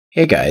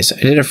Hey guys,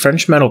 I did a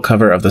French metal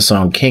cover of the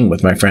song King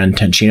with my friend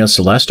Tencino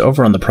Celeste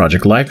over on the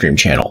Project Livestream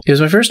channel. It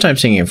was my first time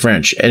singing in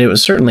French, and it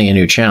was certainly a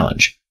new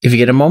challenge. If you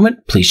get a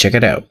moment, please check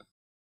it out.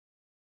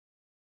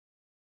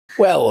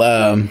 Well,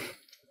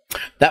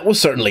 that was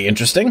certainly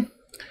interesting.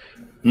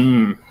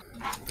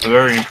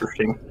 Very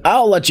interesting.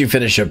 I'll let you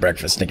finish your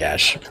breakfast,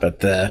 Nagash,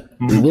 but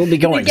we will be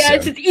going soon.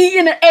 Nagash is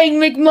eating an egg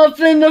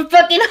McMuffin with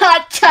fucking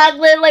hot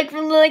chocolate, like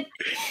from like.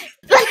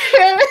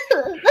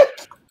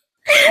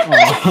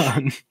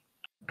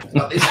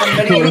 I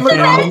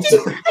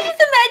just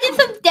imagine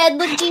some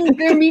dead-looking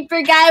Grim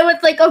Reaper guy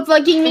with like a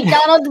fucking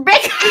McDonald's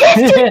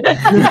breakfast.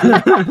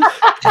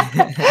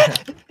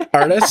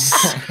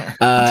 Artists,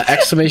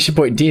 exclamation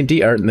point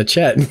D&D art in the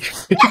chat.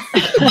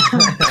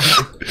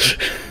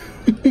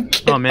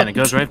 Oh man, it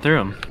goes right through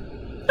him.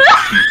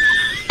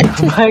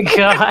 Oh my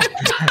god.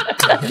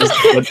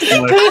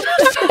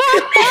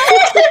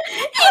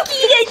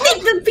 He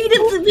takes a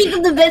piece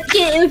of the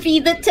biscuit and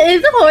feeds it to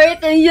his horse,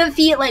 and you just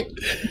see it like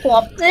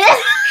plop. Goes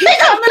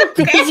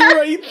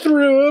right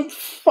through him.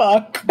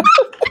 Fuck.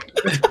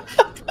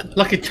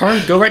 Lucky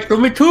charms go right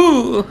through me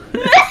too.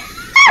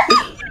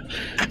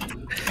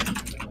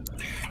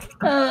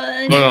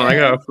 Hold on, I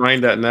gotta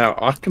find that now.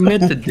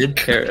 Augmented did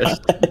Paris.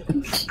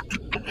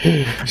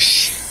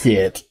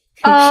 Shit.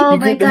 Oh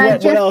my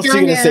god! What else are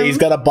you gonna say? He's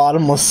got a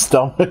bottomless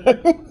stomach.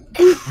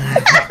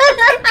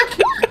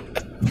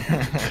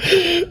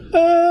 He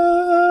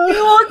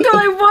walked to a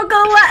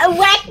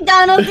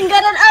McDonald's and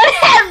got an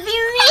unhappy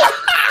meal.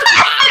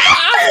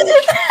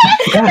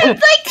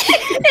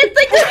 it's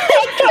like a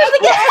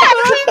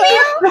happy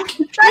meal.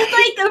 That's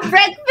like a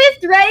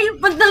breakfast, right?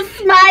 But the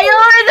smile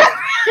or the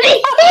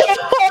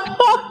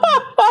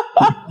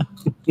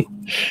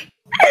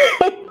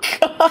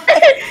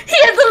he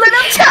has a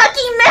little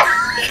chalky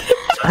mouth.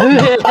 Oh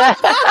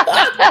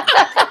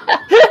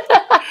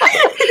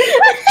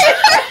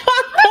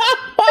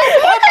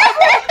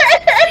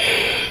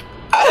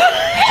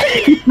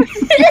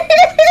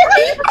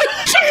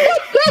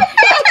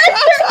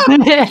my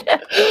god.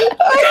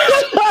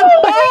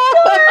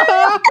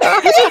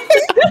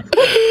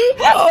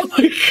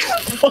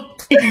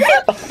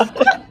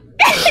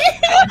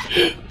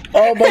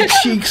 Oh, my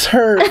cheeks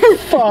hurt.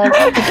 Fuck.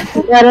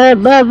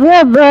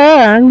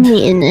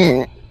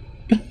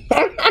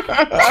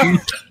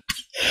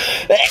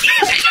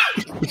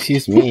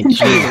 Excuse me.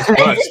 Jesus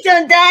Christ.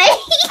 Don't die.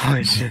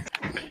 Holy shit.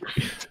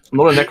 I'm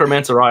not a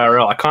necromancer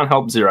IRL. I can't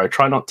help Zero.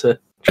 Try not to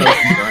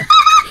die.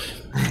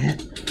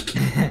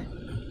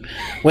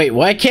 Wait,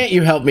 why can't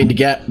you help me to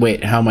get...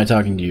 Wait, how am I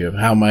talking to you?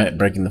 How am I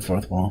breaking the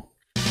fourth wall?